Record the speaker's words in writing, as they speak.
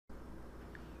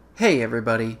Hey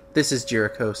everybody, this is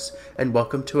Jyricos, and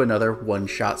welcome to another One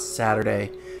Shot Saturday.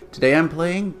 Today I'm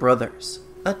playing Brothers,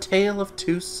 A Tale of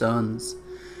Two Sons.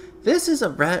 This is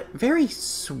a very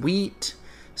sweet,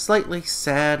 slightly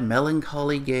sad,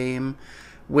 melancholy game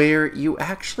where you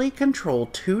actually control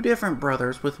two different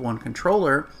brothers with one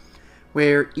controller,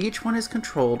 where each one is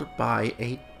controlled by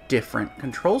a different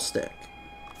control stick.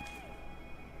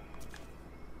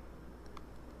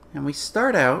 And we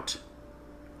start out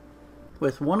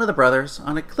with one of the brothers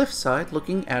on a cliffside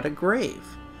looking at a grave.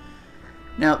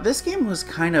 Now, this game was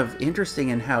kind of interesting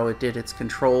in how it did its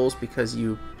controls because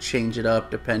you change it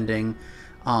up depending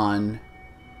on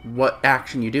what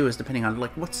action you do is depending on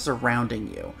like what's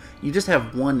surrounding you. You just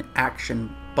have one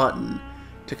action button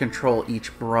to control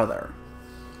each brother.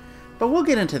 But we'll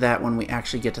get into that when we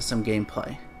actually get to some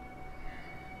gameplay.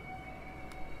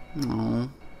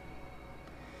 Oh.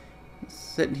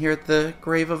 Sitting here at the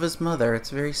grave of his mother.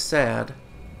 It's very sad.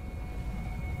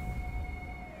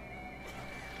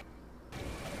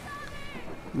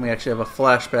 We actually have a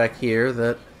flashback here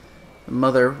that the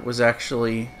mother was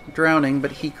actually drowning,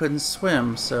 but he couldn't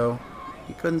swim, so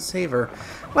he couldn't save her.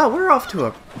 Wow, we're off to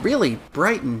a really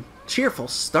bright and cheerful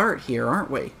start here,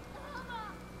 aren't we?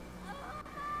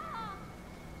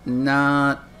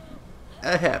 Not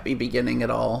a happy beginning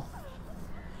at all.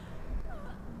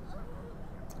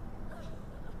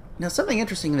 Now, something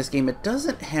interesting in this game, it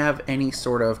doesn't have any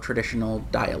sort of traditional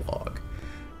dialogue.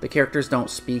 The characters don't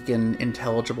speak in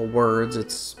intelligible words.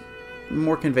 It's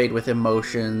more conveyed with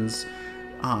emotions,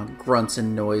 grunts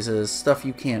and noises, stuff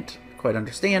you can't quite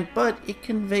understand, but it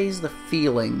conveys the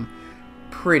feeling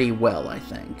pretty well, I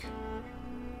think.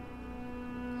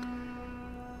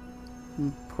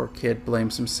 Poor kid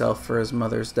blames himself for his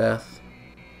mother's death.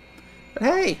 But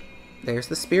hey, there's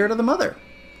the spirit of the mother.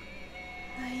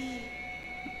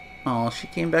 Oh, she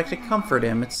came back to comfort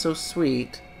him. It's so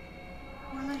sweet.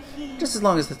 Just as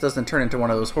long as this doesn't turn into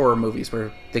one of those horror movies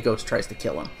where the ghost tries to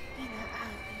kill him.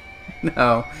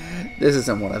 No, this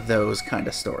isn't one of those kind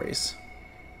of stories.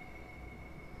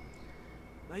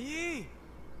 And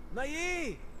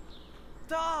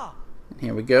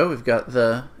here we go. We've got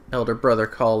the elder brother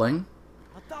calling.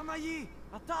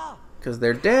 Because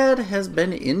their dad has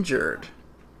been injured.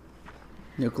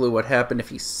 No clue what happened, if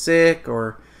he's sick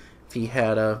or if he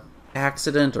had a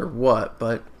accident or what,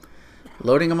 but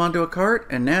loading him onto a cart,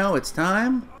 and now it's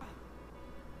time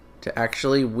to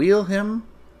actually wheel him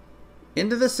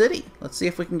into the city. Let's see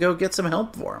if we can go get some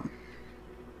help for him.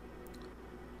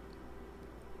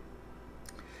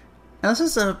 Now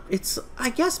this is it's I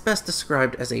guess best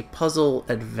described as a puzzle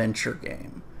adventure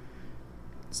game.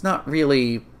 It's not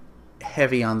really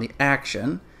heavy on the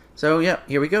action. So yeah,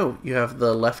 here we go. You have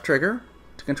the left trigger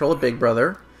to control a big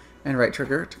brother, and right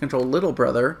trigger to control little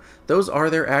brother. Those are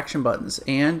their action buttons,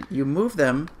 and you move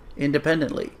them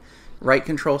independently. Right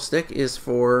control stick is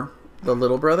for the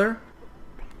little brother,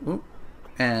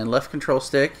 and left control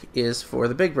stick is for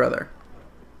the big brother.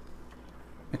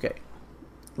 Okay,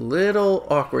 little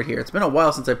awkward here. It's been a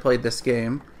while since I played this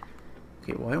game.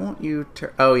 Okay, why won't you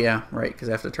turn? Oh yeah, right, because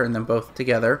I have to turn them both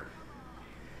together.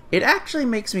 It actually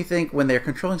makes me think, when they're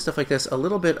controlling stuff like this, a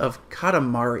little bit of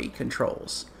Katamari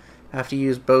controls. Have to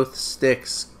use both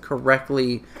sticks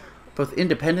correctly, both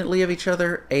independently of each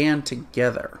other and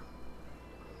together.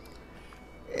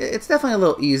 It's definitely a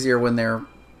little easier when they're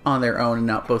on their own and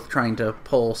not both trying to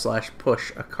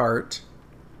pull/push a cart.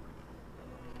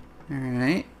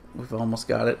 Alright, we've almost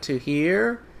got it to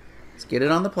here. Let's get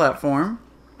it on the platform.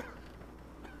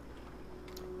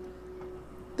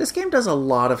 This game does a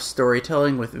lot of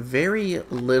storytelling with very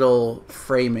little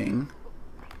framing.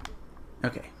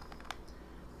 Okay.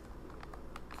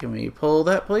 Can we pull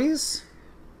that, please?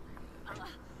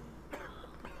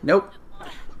 Nope.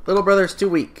 Little brother's too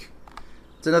weak.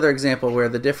 It's another example where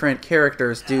the different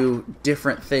characters do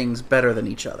different things better than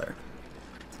each other.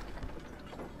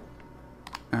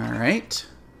 Alright.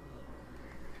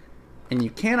 And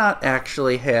you cannot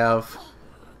actually have...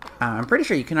 I'm pretty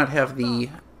sure you cannot have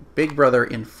the big brother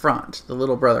in front. The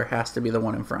little brother has to be the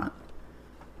one in front.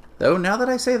 Though, now that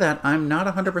I say that, I'm not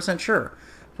 100% sure.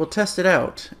 We'll test it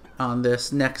out on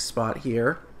this next spot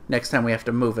here, next time we have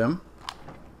to move him.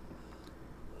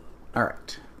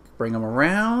 Alright, bring him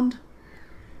around,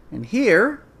 and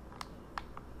here,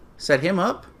 set him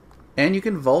up, and you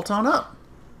can vault on up.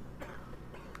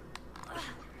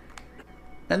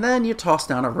 And then you toss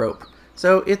down a rope.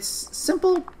 So it's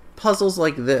simple puzzles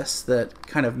like this that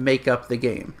kind of make up the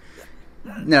game.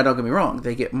 Now don't get me wrong,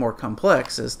 they get more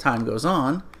complex as time goes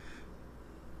on.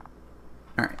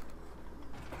 Alright.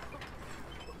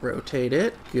 Rotate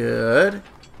it. Good.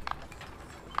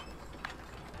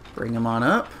 Bring him on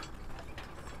up.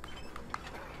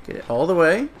 Get it all the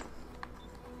way.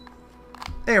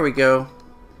 There we go.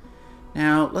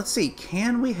 Now, let's see.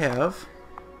 Can we have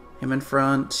him in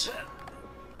front?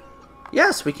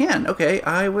 Yes, we can. Okay,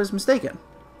 I was mistaken.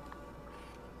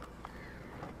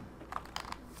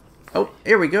 Oh,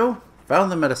 here we go.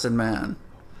 Found the medicine man.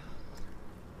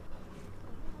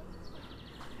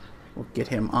 We'll get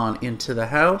him on into the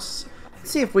house.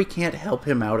 See if we can't help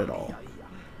him out at all.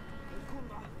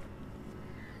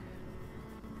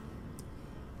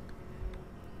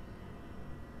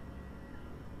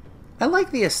 I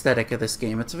like the aesthetic of this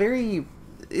game.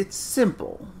 It's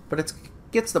simple, but it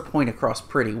gets the point across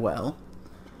pretty well.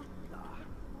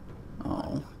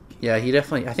 Oh, yeah, he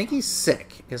definitely, I think he's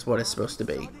sick is what it's supposed to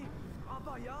be.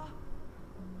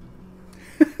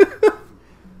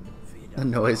 The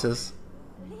noises.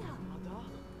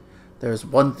 There's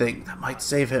one thing that might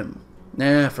save him.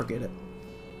 Nah, forget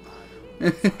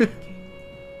it.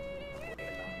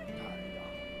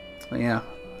 Yeah,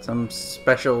 some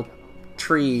special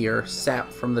tree or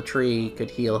sap from the tree could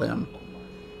heal him.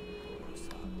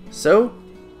 So,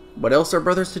 what else are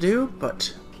brothers to do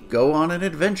but go on an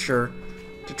adventure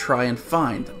to try and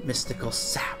find the mystical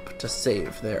sap to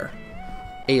save their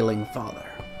ailing father.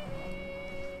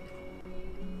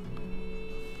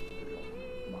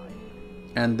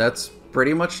 And that's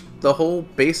pretty much the whole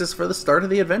basis for the start of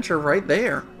the adventure right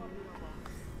there.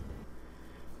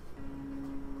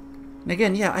 And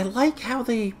again, yeah, I like how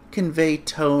they convey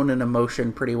tone and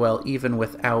emotion pretty well, even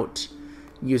without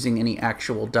using any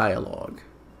actual dialogue.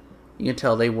 You can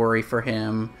tell they worry for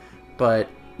him, but,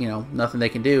 you know, nothing they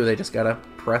can do. They just gotta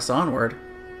press onward.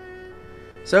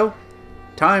 So,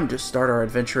 time to start our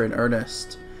adventure in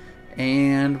earnest.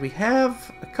 And we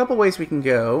have a couple ways we can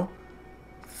go.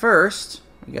 First,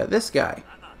 we got this guy.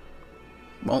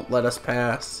 Won't let us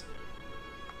pass.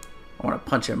 I want to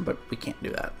punch him, but we can't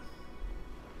do that.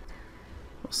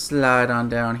 We'll slide on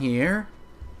down here.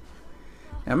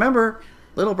 Now remember,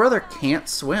 little brother can't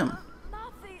swim.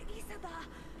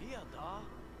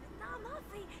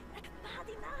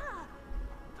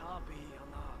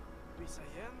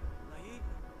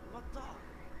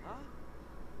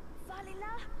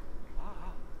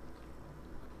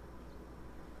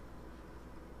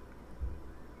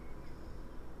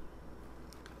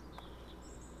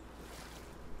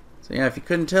 So yeah, if you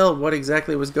couldn't tell what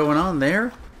exactly was going on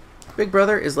there, Big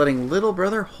Brother is letting Little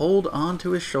Brother hold on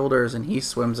to his shoulders and he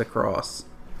swims across.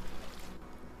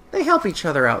 They help each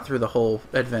other out through the whole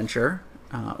adventure.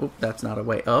 Oop, that's not a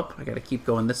way up. I gotta keep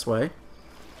going this way.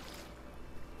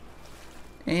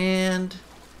 And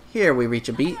here we reach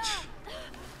a beach.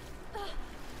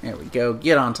 There we go,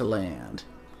 get onto land.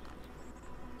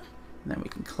 And then we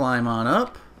can climb on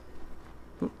up.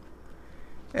 Oop.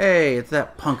 Hey, it's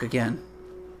that punk again.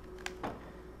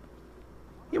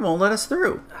 He won't let us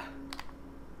through.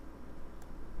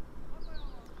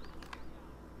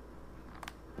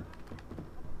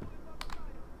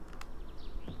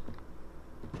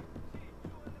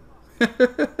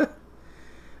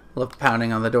 Love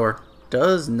pounding on the door.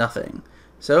 Does nothing.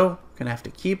 So, gonna have to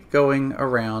keep going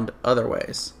around other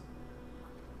ways.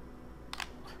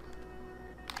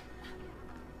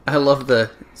 I love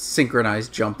the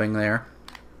synchronized jumping there.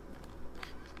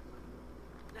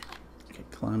 Okay,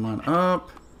 climb on up.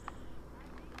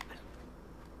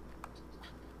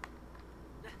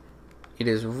 It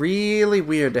is really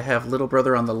weird to have Little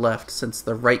Brother on the left since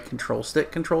the right control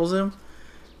stick controls him.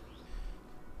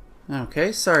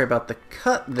 Okay, sorry about the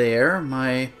cut there.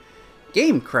 My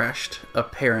game crashed,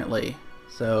 apparently.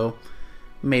 So,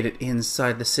 made it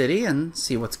inside the city and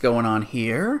see what's going on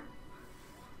here.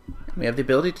 We have the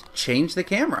ability to change the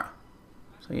camera.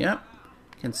 So, yep,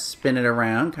 can spin it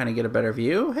around, kind of get a better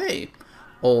view. Hey,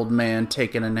 old man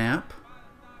taking a nap.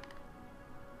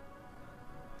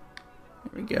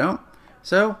 There we go.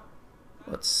 So,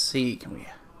 let's see, can we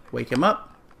wake him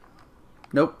up?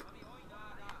 Nope.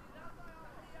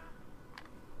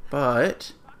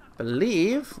 But, I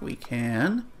believe we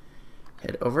can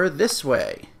head over this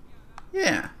way.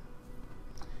 Yeah.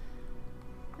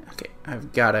 Okay,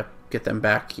 I've got to get them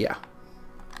back, yeah.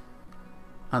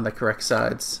 On the correct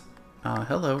sides.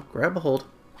 Hello, grab a hold.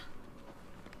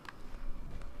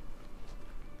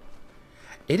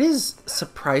 It is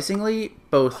surprisingly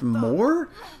both more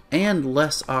and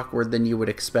less awkward than you would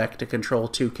expect to control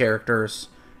two characters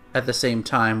at the same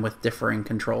time with differing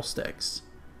control sticks.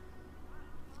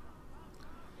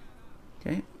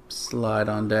 Okay, slide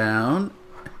on down.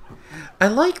 I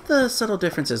like the subtle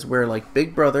differences where, like,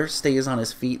 Big Brother stays on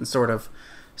his feet and sort of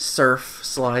surf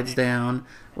slides down,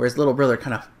 whereas Little Brother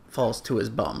kind of falls to his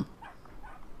bum.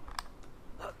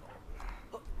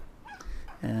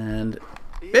 And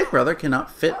Big Brother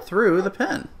cannot fit through the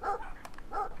pen.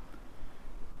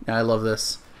 I love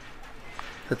this.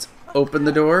 Let's open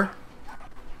the door.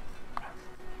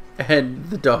 And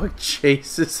the dog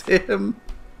chases him.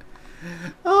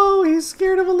 Oh, he's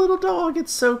scared of a little dog.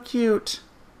 It's so cute.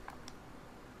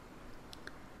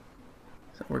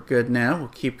 So we're good now. We'll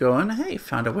keep going. Hey,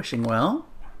 found a wishing well.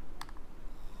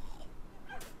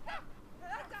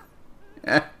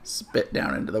 Spit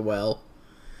down into the well.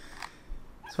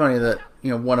 It's funny that,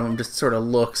 one of them just sort of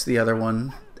looks, the other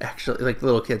one actually, like the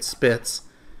little kid spits.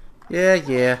 Yeah,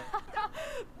 yeah.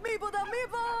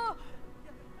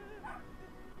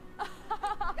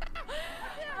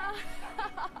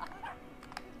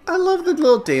 I love the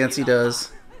little dance he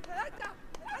does.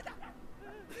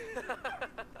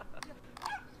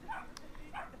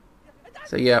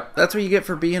 So yeah, that's what you get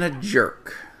for being a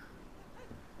jerk.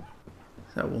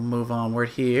 So we'll move onward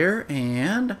here,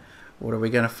 and what are we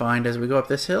going to find as we go up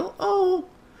this hill? Oh,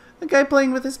 a guy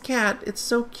playing with his cat. It's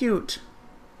so cute.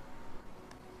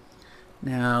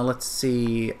 Now, let's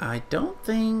see. I don't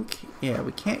think... Yeah,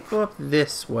 we can't go up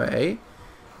this way,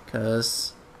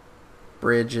 because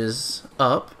bridge is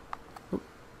up. Oop,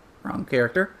 wrong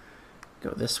character.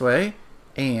 Go this way,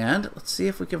 and let's see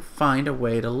if we can find a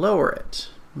way to lower it.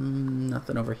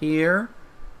 Nothing over here.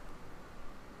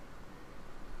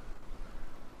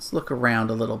 Let's look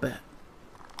around a little bit.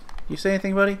 You say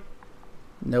anything, buddy?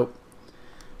 Nope.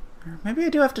 Or maybe I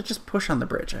do have to just push on the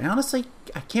bridge.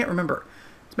 I can't remember.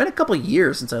 It's been a couple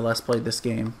years since I last played this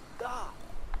game.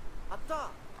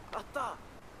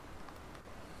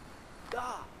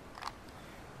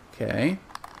 Okay.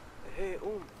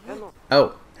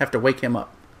 Oh, have to wake him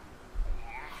up.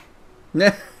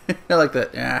 I like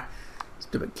that. Yeah,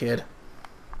 stupid kid.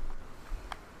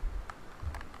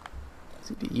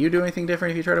 Do you do anything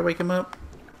different if you try to wake him up?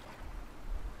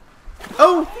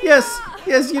 Oh, yes!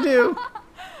 Yes, you do!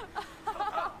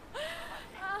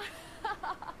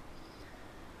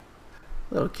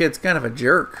 Little kid's kind of a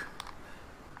jerk.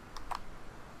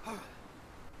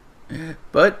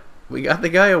 But we got the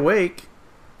guy awake.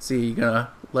 See, you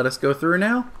gonna let us go through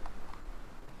now?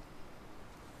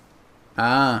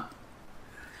 Ah.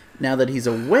 Now that he's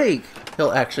awake,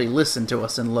 he'll actually listen to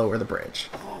us and lower the bridge.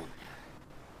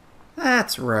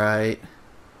 That's right.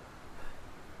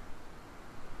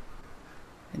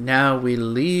 And now we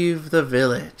leave the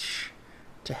village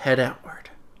to head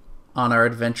outward on our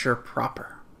adventure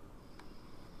proper.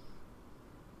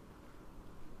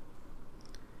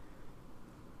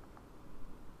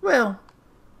 Well,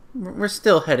 we're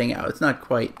still heading out. It's not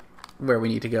quite where we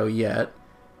need to go yet.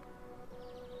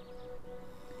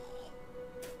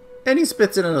 And he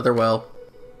spits in another well.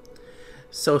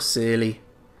 So silly.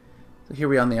 So here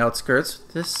we are on the outskirts.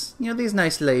 This, these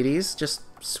nice ladies just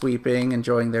sweeping,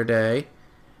 enjoying their day.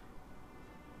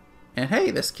 And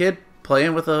hey, this kid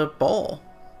playing with a ball.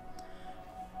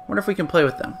 Wonder if we can play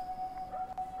with them.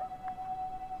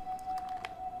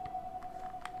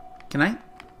 Can I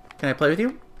play with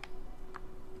you?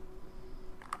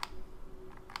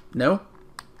 No?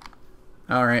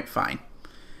 Alright, fine.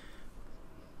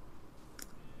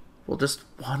 We'll just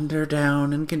wander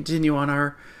down and continue on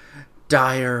our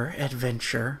dire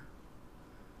adventure.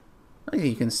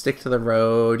 You can stick to the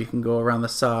road, you can go around the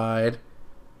side.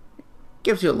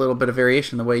 Gives you a little bit of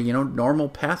variation the way, normal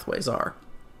pathways are.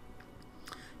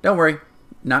 Don't worry,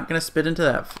 not going to spit into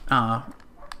that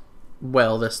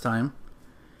well this time.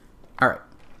 Alright,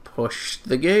 push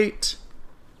the gate.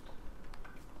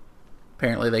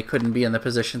 Apparently they couldn't be in the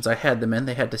positions I had them in,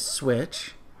 they had to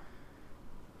switch.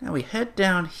 Now we head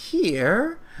down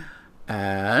here,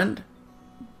 and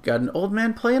got an old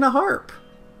man playing a harp.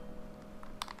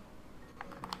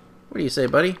 What do you say,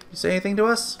 buddy? You say anything to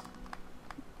us?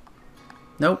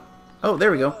 Nope. Oh,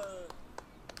 there we go.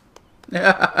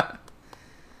 Can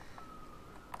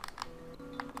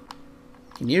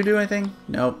you do anything?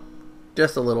 Nope.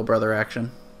 Just a little brother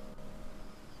action.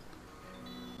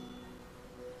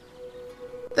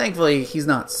 Thankfully, he's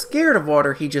not scared of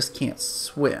water, he just can't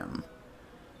swim.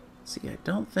 See, I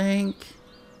don't think...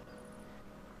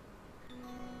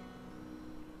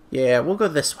 Yeah, we'll go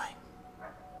this way.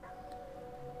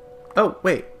 Oh,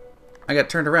 wait. I got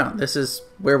turned around. This is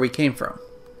where we came from.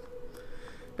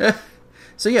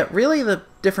 So yeah, really the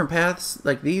different paths,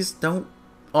 like these, don't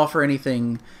offer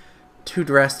anything too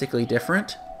drastically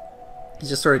different. It's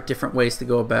just sort of different ways to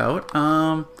go about.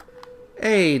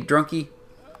 Hey, drunkie.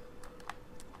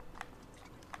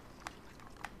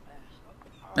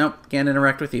 Nope, can't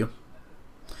interact with you.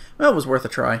 Well, it was worth a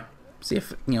try. See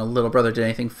if, little brother did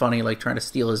anything funny like trying to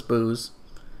steal his booze.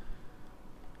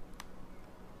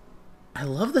 I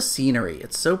love the scenery.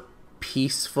 It's so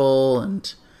peaceful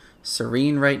and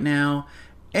serene right now.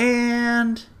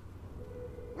 And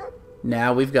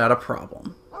Now we've got a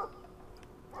problem.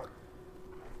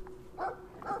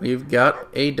 We've got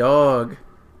a dog.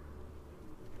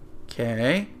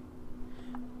 Okay.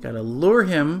 Gotta lure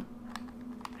him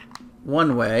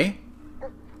one way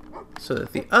so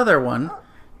that the other one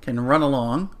can run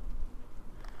along.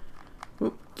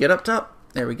 Oop, get up top.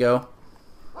 There we go.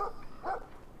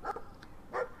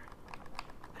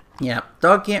 Yeah,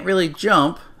 dog can't really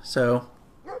jump, so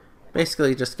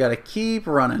basically just gotta keep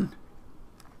running.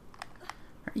 All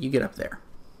right, you get up there.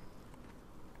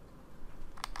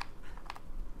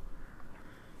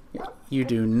 Yeah, you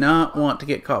do not want to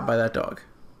get caught by that dog.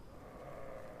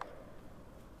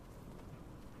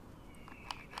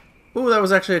 Ooh, that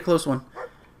was actually a close one.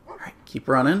 All right, keep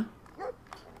running.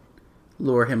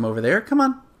 Lure him over there. Come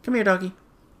on. Come here, doggy.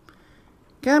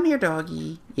 Come here,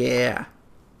 doggy. Yeah.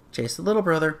 Chase the little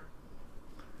brother.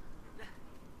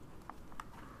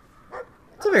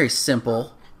 It's a very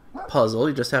simple puzzle.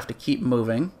 You just have to keep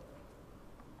moving.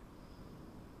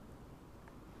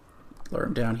 Lure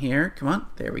him down here. Come on.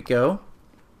 There we go.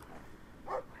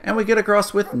 And we get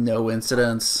across with no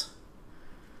incidents.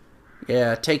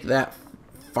 Yeah, take that,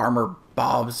 Farmer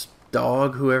Bob's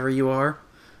dog, whoever you are.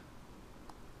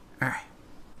 Alright.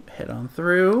 Head on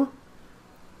through.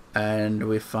 And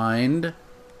we find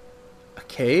a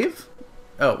cave.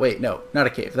 Oh, wait, no. Not a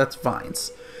cave. That's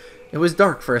vines. It was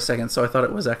dark for a second, so I thought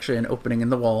it was actually an opening in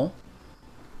the wall.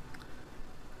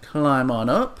 Climb on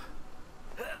up.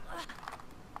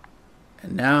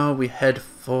 And now we head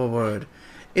forward.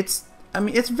 It's a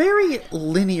very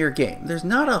linear game. There's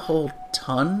not a whole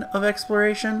ton of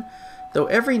exploration, though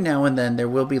every now and then there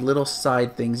will be little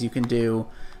side things you can do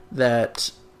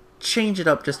that change it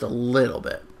up just a little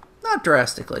bit. Not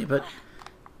drastically, but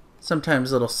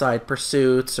sometimes little side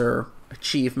pursuits or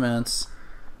achievements.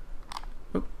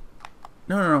 Oop.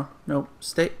 No.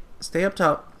 Stay up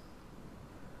top.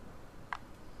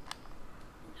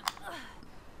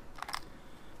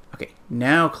 Okay,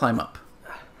 now climb up.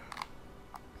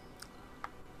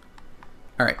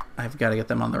 Alright, I've got to get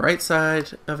them on the right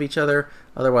side of each other,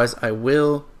 otherwise I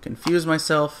will confuse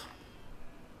myself.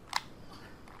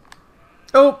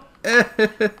 Oh!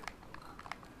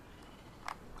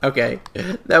 Okay,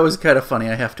 that was kind of funny,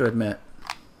 I have to admit.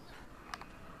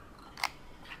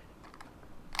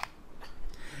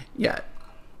 Yeah,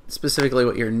 specifically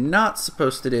what you're not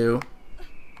supposed to do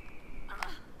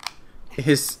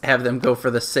is have them go for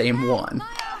the same one.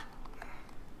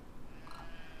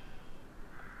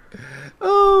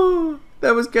 Oh,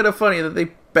 that was kind of funny that they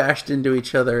bashed into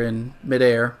each other in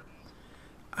midair.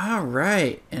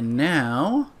 Alright, and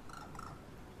now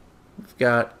we've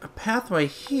got a pathway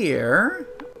here,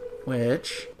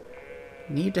 which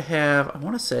need to have, I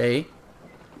want to say,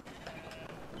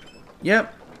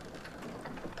 yep.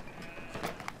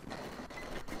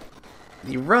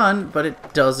 You run, but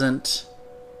it doesn't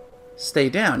stay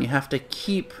down. You have to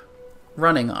keep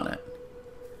running on it.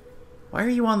 Why are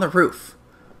you on the roof?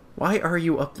 Why are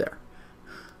you up there?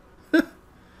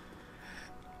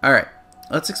 Alright,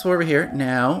 let's explore over here.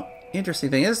 Now,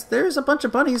 interesting thing is, there's a bunch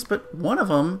of bunnies, but one of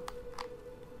them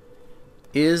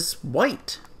is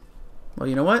white. Well,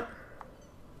 you know what?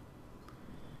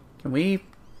 Can we,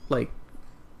 like,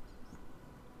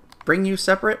 bring you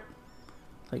separate?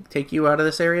 Like, take you out of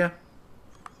this area?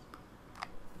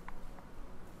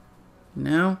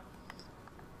 No?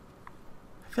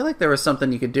 I feel like there was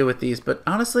something you could do with these, but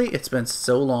honestly, it's been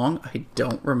so long, I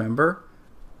don't remember.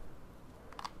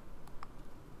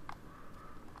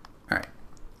 Alright.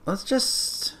 Let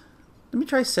me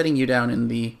try setting you down in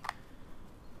the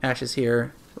ashes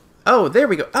here. Oh, there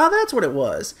we go. Oh, that's what it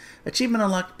was. Achievement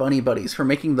unlocked Bunny Buddies for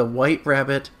making the white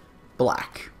rabbit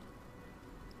black.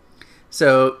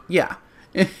 So, yeah.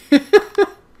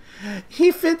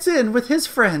 He fits in with his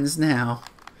friends now.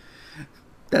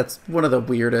 That's one of the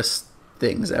weirdest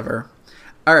things ever.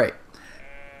 Alright.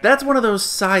 That's one of those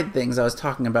side things I was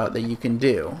talking about that you can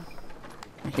do.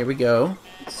 Here we go.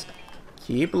 Let's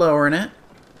keep lowering it.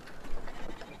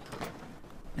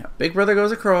 Now, Big Brother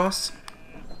goes across.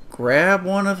 Grab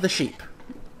one of the sheep.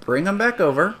 Bring them back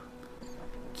over.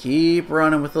 Keep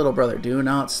running with Little Brother. Do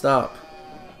not stop.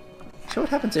 So what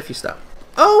happens if you stop?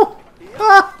 Oh!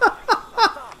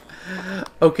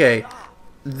 Okay.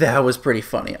 That was pretty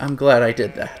funny. I'm glad I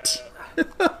did that.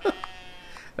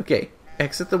 Okay,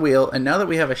 exit the wheel, and now that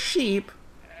we have a sheep,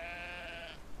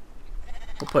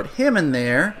 we'll put him in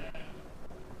there,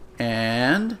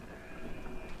 and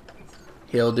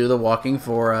he'll do the walking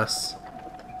for us.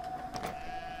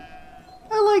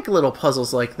 I like little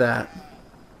puzzles like that.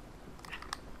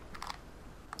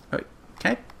 Wait,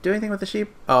 can I do anything with the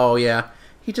sheep? Oh, yeah.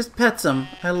 He just pets him.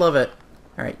 I love it.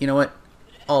 Alright, you know what?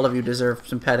 All of you deserve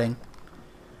some petting.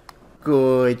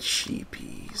 Good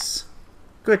sheepies.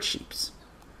 Good sheeps.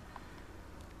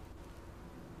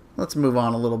 Let's move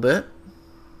on a little bit.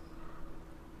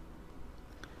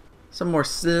 Some more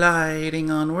sliding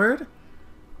onward.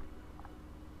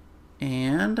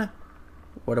 And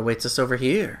what awaits us over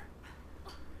here?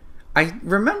 I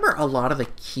remember a lot of the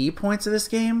key points of this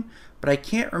game, but I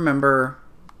can't remember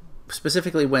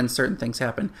specifically when certain things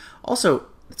happen. Also,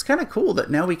 it's kind of cool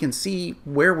that now we can see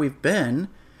where we've been.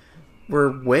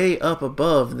 We're way up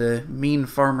above the mean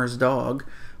farmer's dog,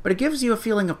 but it gives you a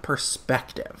feeling of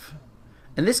perspective.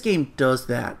 And this game does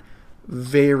that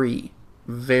very,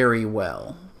 very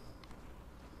well.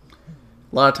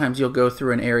 A lot of times you'll go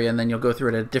through an area and then you'll go through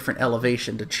it at a different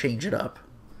elevation to change it up.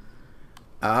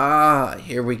 Ah,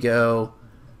 here we go.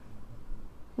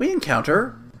 We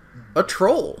encounter a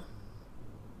troll.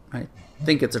 I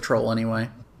think it's a troll anyway.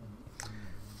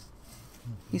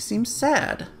 He seems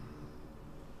sad.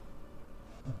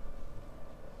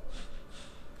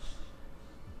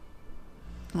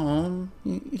 Oh,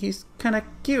 he's kind of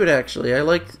cute actually. I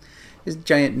like his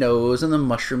giant nose and the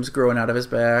mushrooms growing out of his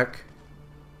back.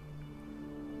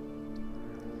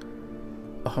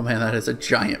 Oh man, that is a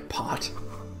giant pot.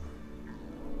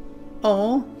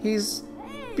 Oh, he's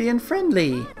being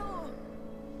friendly.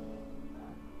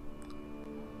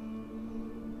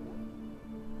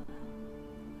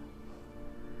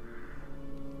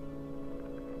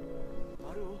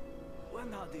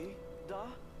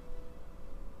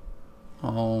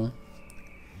 Oh.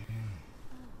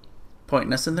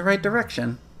 Pointing us in the right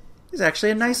direction. He's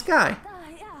actually a nice guy.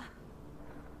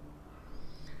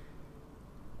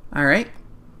 Alright.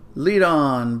 Lead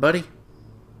on, buddy.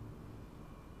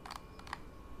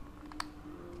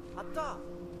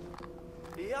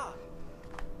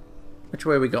 Which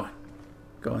way are we going?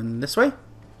 Going this way?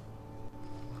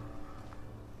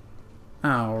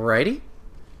 Alrighty.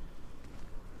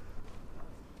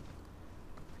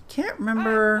 Can't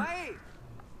remember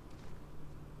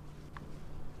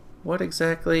what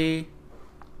exactly...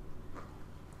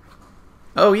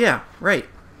 Oh yeah, right.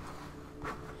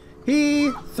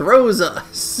 He throws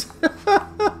us.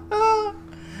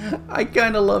 I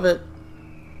kind of love it.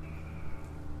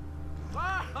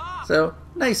 So,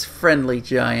 nice friendly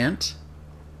giant.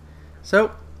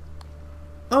 So,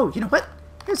 oh, you know what?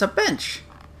 Here's a bench.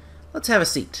 Let's have a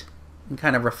seat and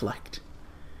kind of reflect.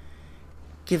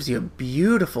 Gives you a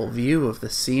beautiful view of the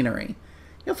scenery.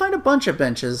 You'll find a bunch of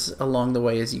benches along the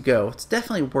way as you go. It's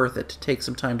definitely worth it to take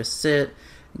some time to sit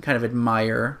and kind of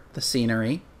admire the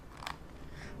scenery.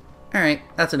 Alright,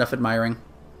 that's enough admiring.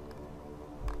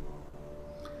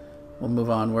 We'll move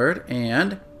onward,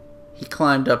 and he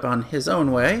climbed up on his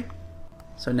own way.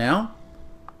 So now,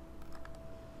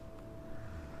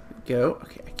 go.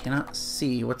 Okay, I cannot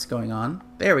see what's going on.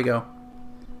 There we go.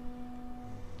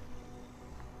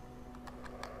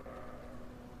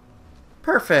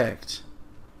 Perfect.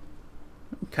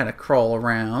 Kind of crawl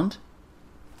around.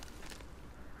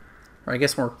 Or I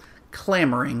guess we're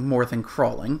clambering more than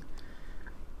crawling.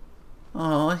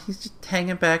 Oh, he's just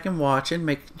hanging back and watching,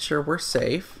 making sure we're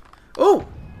safe. Oh!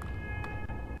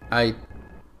 I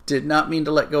did not mean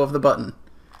to let go of the button.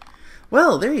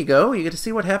 Well, there you go. You get to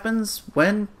see what happens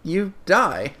when you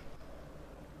die.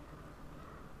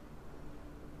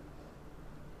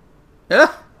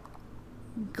 Ah!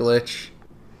 Glitch.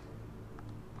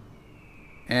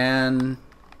 And...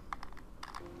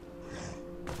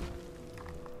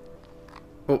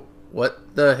 oh,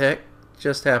 what the heck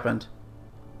just happened?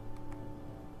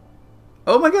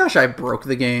 Oh my gosh, I broke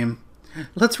the game.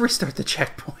 Let's restart the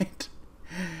checkpoint.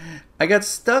 I got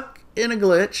stuck in a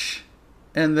glitch,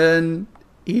 and then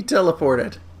he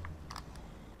teleported.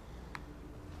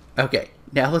 Okay,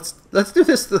 now let's do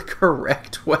this the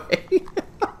correct way.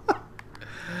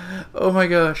 Oh my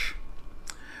gosh.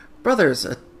 Brothers,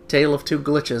 a tale of two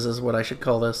glitches is what I should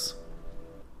call this.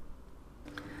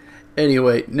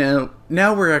 Anyway, now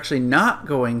we're actually not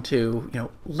going to,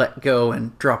 let go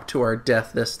and drop to our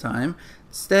death this time.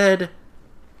 Instead,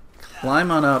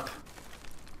 climb on up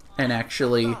and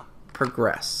actually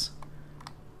progress.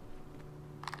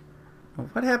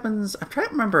 What happens? I'm trying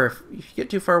to remember if you get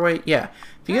too far away. Yeah,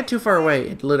 if you get too far away,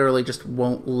 it literally just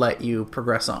won't let you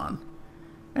progress on.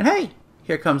 And hey,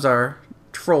 here comes our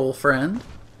troll friend.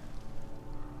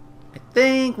 I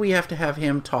think we have to have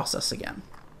him toss us again.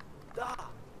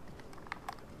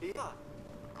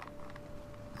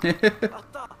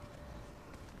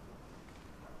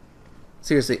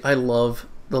 Seriously, I love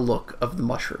the look of the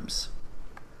mushrooms.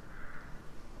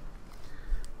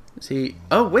 See?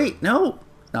 Oh, wait, no!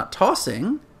 Not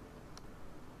tossing.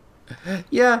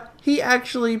 Yeah, he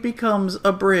actually becomes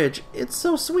a bridge. It's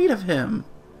so sweet of him.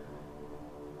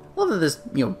 love that this,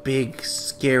 big,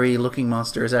 scary-looking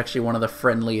monster is actually one of the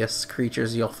friendliest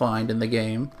creatures you'll find in the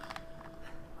game.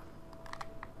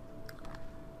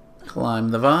 Climb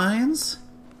the vines.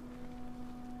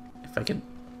 If I could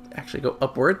actually go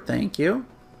upward, thank you.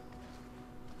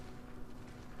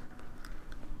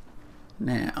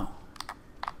 Now,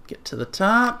 get to the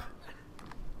top.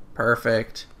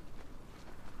 Perfect.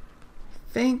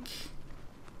 I think...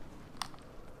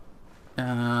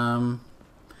 no.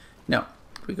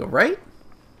 We go right?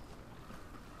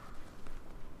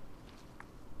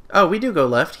 Oh, we do go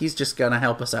left. He's just gonna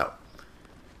help us out.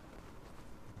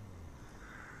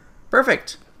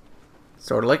 Perfect.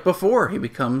 Sort of like before. He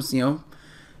becomes,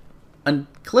 a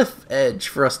cliff edge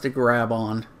for us to grab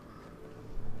on.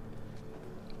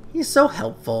 He's so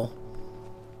helpful.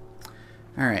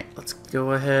 Alright, let's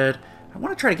go ahead. I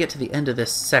want to try to get to the end of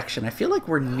this section. I feel like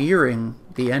we're nearing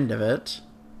the end of it.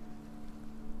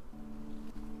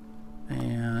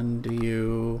 And do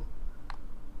you...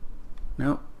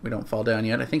 Nope, we don't fall down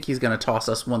yet. I think he's going to toss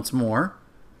us once more.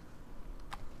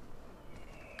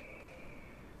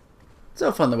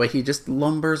 So fun the way he just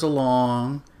lumbers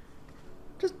along.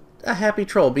 Just a happy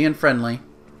troll being friendly.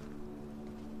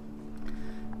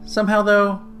 Somehow,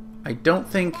 though, I don't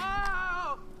think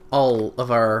all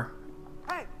of our,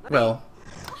 well,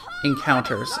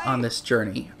 encounters on this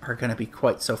journey are going to be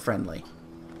quite so friendly.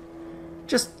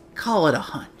 Just call it a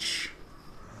hunch.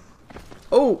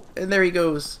 Oh, and there he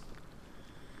goes.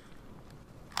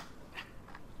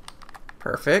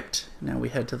 Perfect. Now we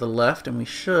head to the left, and we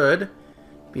should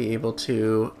be able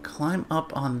to climb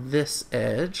up on this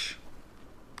edge.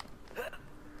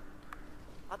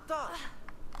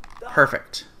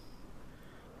 Perfect.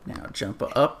 Now jump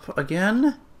up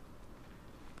again.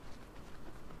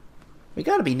 We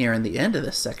gotta be nearing the end of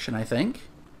this section, I think.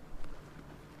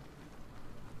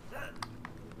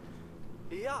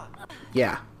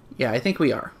 Yeah, I think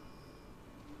we are.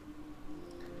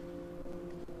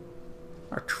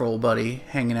 Our troll buddy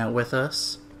hanging out with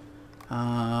us.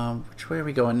 Which way are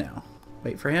we going now?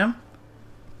 Wait for him.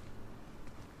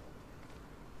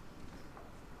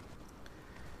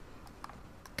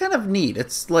 Kind of neat.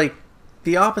 It's like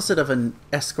the opposite of an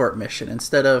escort mission.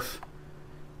 Instead of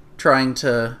trying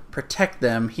to protect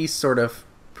them, he's sort of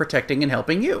protecting and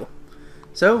helping you.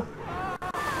 So,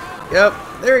 yep,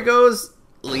 there he goes.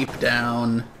 Leap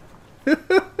down.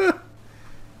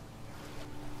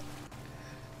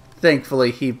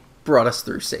 Thankfully, he brought us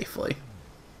through safely.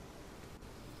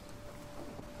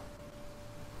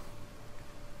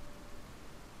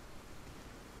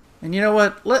 And you know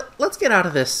what? Let's get out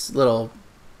of this little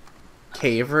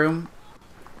cave room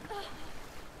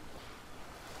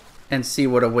and see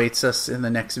what awaits us in the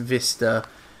next vista.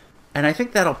 And I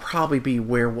think that'll probably be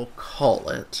where we'll call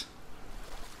it.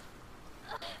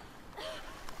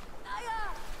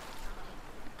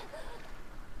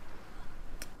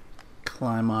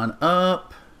 Climb on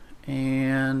up,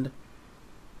 and it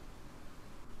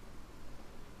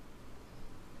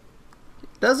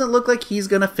doesn't look like he's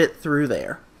gonna fit through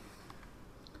there.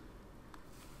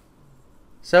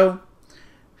 So,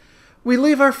 we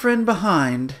leave our friend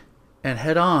behind and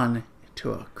head on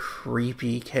to a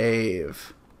creepy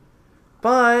cave.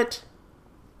 But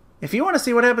if you want to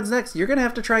see what happens next, you're going to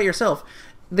have to try it yourself.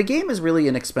 The game is really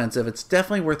inexpensive. It's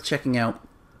definitely worth checking out.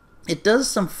 It does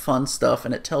some fun stuff,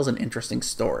 and it tells an interesting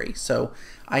story, so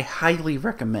I highly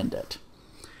recommend it.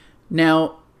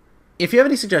 Now, if you have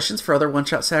any suggestions for other One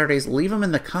Shot Saturdays, leave them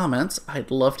in the comments. I'd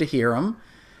love to hear them.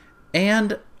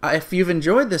 And if you've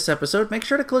enjoyed this episode, make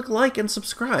sure to click like and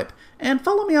subscribe. And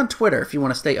follow me on Twitter if you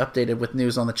want to stay updated with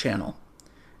news on the channel.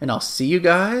 And I'll see you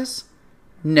guys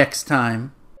next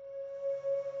time.